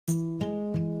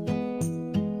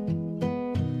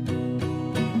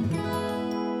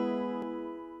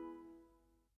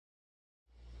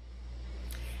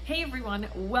Hey everyone,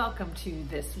 welcome to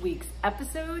this week's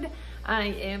episode. I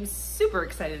am super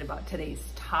excited about today's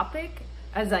topic,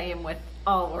 as I am with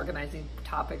all organizing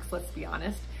topics, let's be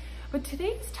honest. But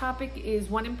today's topic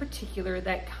is one in particular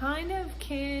that kind of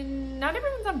not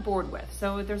everyone's on board with,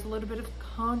 so there's a little bit of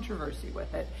controversy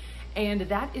with it, and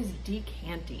that is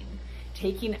decanting.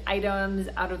 Taking items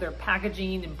out of their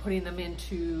packaging and putting them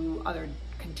into other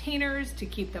containers to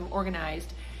keep them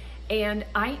organized. And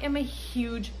I am a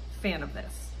huge fan of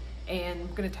this, and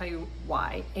I'm going to tell you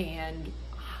why and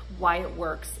why it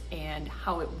works and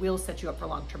how it will set you up for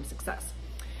long-term success.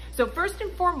 So first and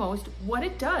foremost, what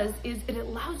it does is it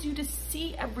allows you to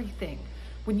see everything.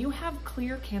 When you have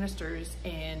clear canisters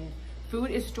and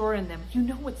food is stored in them, you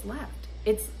know what's left.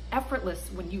 It's effortless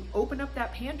when you open up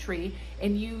that pantry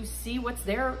and you see what's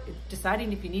there,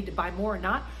 deciding if you need to buy more or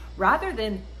not, rather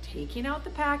than taking out the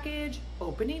package,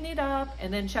 opening it up,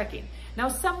 and then checking. Now,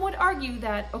 some would argue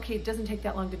that, okay, it doesn't take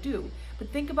that long to do, but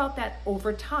think about that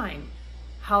over time,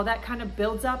 how that kind of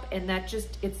builds up, and that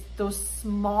it's those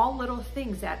small little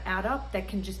things that add up that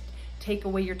can just take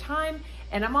away your time.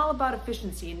 And I'm all about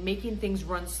efficiency and making things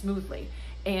run smoothly.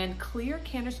 And clear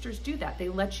canisters do that. They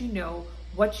let you know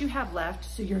what you have left,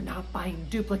 so you're not buying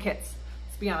duplicates.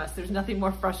 Let's be honest, there's nothing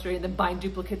more frustrating than buying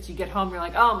duplicates. You get home, you're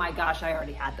like, oh my gosh, I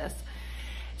already had this.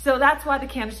 So that's why the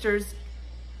canisters,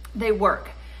 they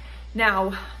work.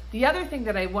 Now, the other thing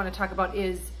that I want to talk about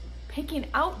is picking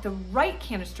out the right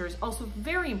canister is also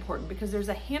very important, because there's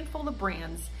a handful of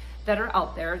brands that are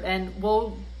out there, and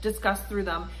we'll discuss through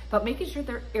them, but making sure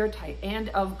they're airtight and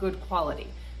of good quality,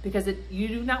 because you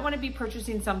do not want to be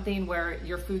purchasing something where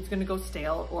your food's going to go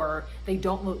stale, or they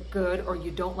don't look good, or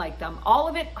you don't like them. All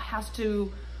of it has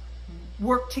to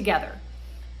work together,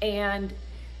 and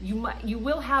you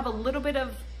will have a little bit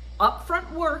of upfront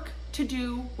work to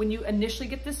do when you initially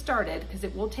get this started, because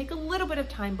it will take a little bit of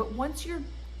time, but once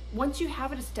you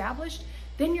have it established,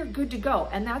 then you're good to go.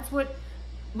 And that's what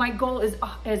my goal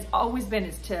has always been,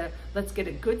 is to let's get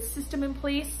a good system in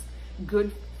place,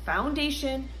 good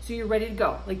foundation, so you're ready to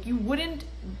go. Like, you wouldn't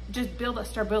just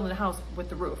start building a house with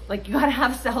the roof. Like, you gotta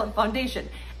have a solid foundation.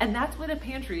 And that's what a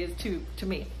pantry is to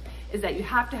me, is that you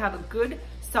have to have a good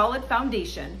solid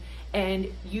foundation,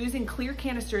 and using clear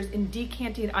canisters and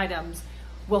decanting items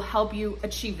will help you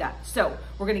achieve that. So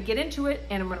we're gonna get into it,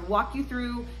 and I'm gonna walk you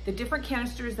through the different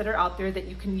canisters that are out there that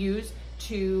you can use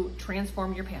to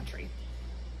transform your pantry.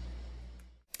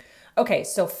 Okay,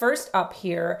 so first up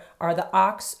here are the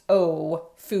OXO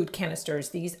food canisters.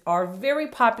 These are very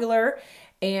popular,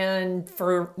 and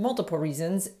for multiple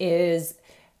reasons. Is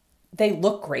they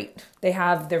look great.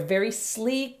 They're very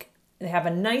sleek. They have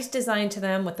a nice design to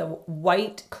them with a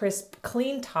white, crisp,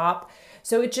 clean top.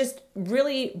 So it just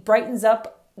really brightens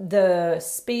up the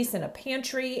space in a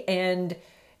pantry, and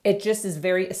it just is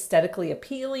very aesthetically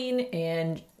appealing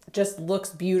and just looks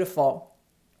beautiful.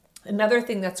 Another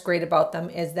thing that's great about them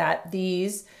is that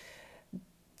these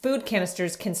food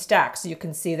canisters can stack. So you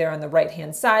can see there on the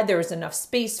right-hand side, there is enough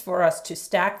space for us to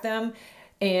stack them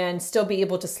and still be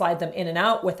able to slide them in and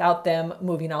out without them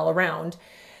moving all around.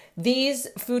 These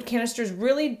food canisters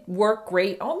really work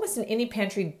great almost in any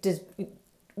pantry,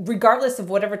 regardless of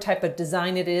whatever type of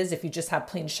design it is, if you just have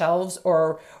plain shelves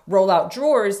or roll out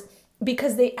drawers,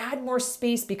 because they add more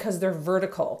space because they're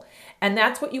vertical. And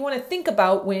that's what you want to think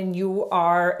about when you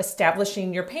are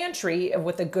establishing your pantry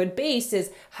with a good base, is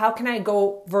how can I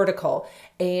go vertical?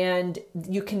 And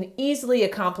you can easily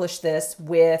accomplish this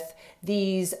with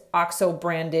these OXO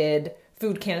branded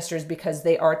food canisters, because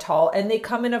they are tall and they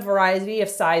come in a variety of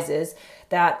sizes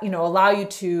that, allow you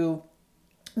to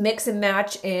mix and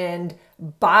match and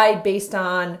buy based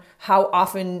on how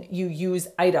often you use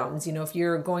items. If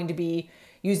you're going to be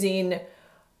using,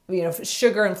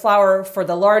 sugar and flour for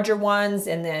the larger ones,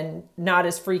 and then not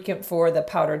as frequent for the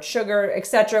powdered sugar,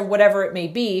 etc., whatever it may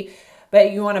be,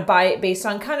 but you want to buy it based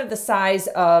on kind of the size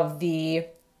of the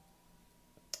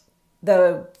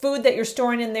food that you're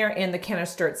storing in there and the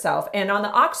canister itself. And on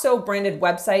the OXO branded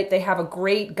website, they have a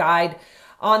great guide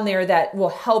on there that will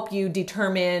help you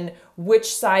determine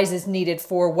which size is needed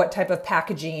for what type of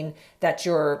packaging that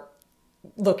you're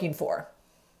looking for.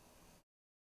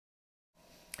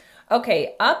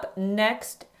 Okay, up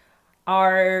next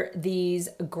are these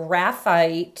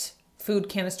graphite food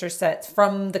canister sets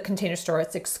from the Container Store.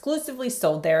 It's exclusively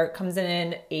sold there. It comes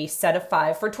in a set of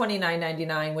 5 for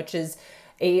 $29.99, which is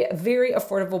a very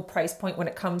affordable price point when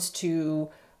it comes to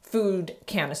food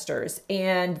canisters.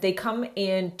 And they come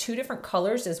in 2 different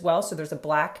colors as well. So there's a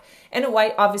black and a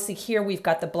white. Obviously here we've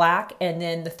got the black, and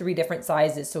then the 3 different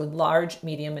sizes. So large,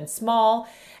 medium, and small.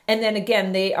 And then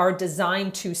again, they are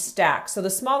designed to stack. So the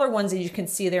smaller ones that you can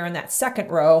see there in that second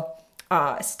row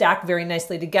stack very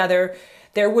nicely together.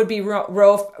 There would be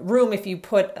room if you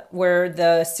put where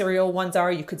the cereal ones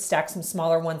are, you could stack some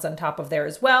smaller ones on top of there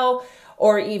as well.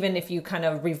 Or even if you kind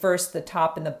of reverse the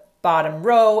top and the bottom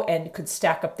row and you could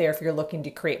stack up there if you're looking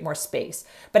to create more space.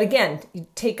 But again, you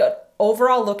take an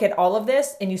overall look at all of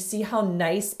this and you see how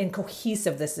nice and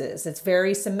cohesive this is. It's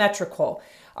very symmetrical.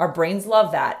 Our brains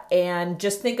love that. And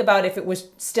just think about if it was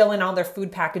still in all their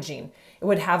food packaging, it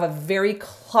would have a very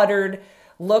cluttered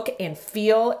look and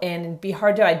feel and be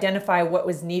hard to identify what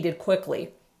was needed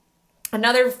quickly.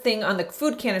 Another thing on the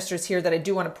food canisters here that I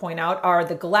do want to point out are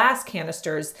the glass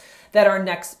canisters that are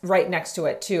right next to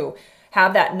it too.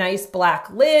 Have that nice black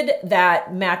lid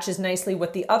that matches nicely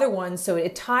with the other ones, so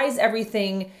it ties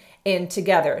everything in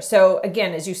together. So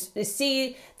again, as you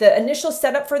see, the initial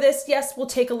setup for this, yes, will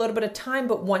take a little bit of time,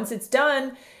 but once it's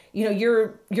done,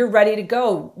 you're ready to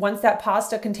go. Once that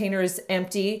pasta container is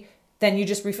empty, then you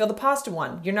just refill the pasta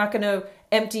one. You're not going to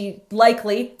empty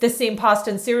likely the same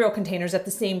pasta and cereal containers at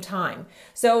the same time.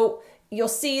 So you'll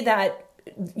see that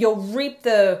you'll reap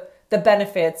the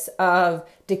benefits of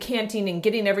decanting and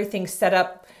getting everything set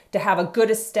up to have a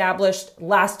good established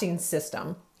lasting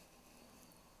system.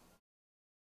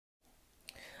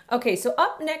 Okay, so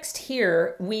up next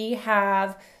here, we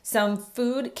have some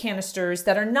food canisters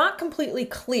that are not completely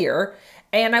clear,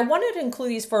 and I wanted to include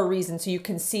these for a reason so you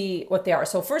can see what they are.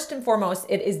 So first and foremost,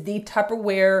 it is the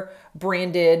Tupperware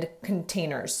branded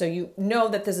containers. So you know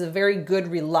that this is a very good,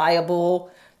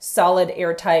 reliable, solid,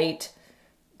 airtight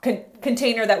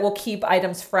container that will keep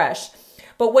items fresh.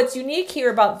 But what's unique here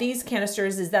about these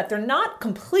canisters is that they're not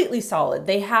completely solid.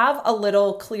 They have a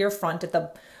little clear front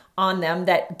on them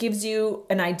that gives you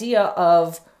an idea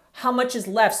of how much is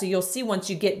left. So you'll see once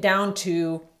you get down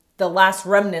to the last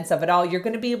remnants of it all, you're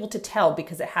going to be able to tell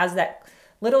because it has that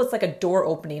little, it's like a door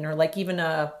opening or like even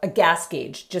a gas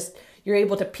gauge. Just you're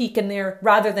able to peek in there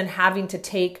rather than having to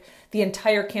take the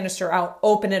entire canister out,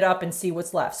 open it up and see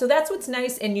what's left. So that's what's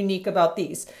nice and unique about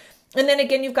these. And then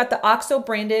again, you've got the OXO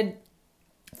branded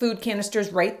food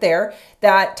canisters right there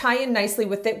that tie in nicely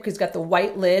with it because it's got the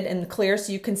white lid and clear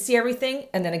so you can see everything.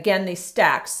 And then again, they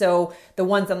stack. So the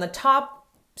ones on the top,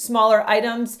 smaller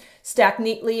items, stack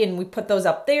neatly, and we put those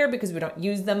up there because we don't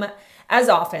use them as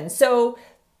often. So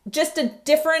just a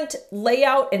different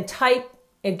layout and type.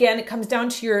 Again, it comes down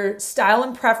to your style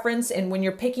and preference. And when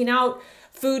you're picking out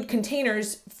food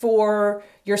containers for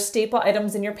your staple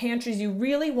items in your pantries, you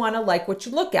really want to like what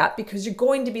you look at because you're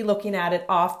going to be looking at it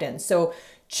often. So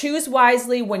choose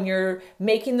wisely when you're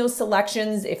making those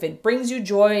selections. If it brings you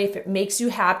joy, if it makes you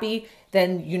happy,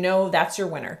 then you know that's your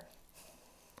winner.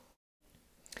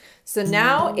 So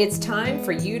now it's time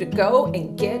for you to go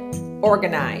and get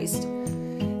organized.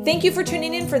 Thank you for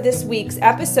tuning in for this week's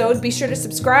episode. Be sure to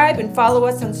subscribe and follow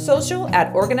us on social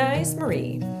at Organize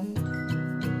Marie.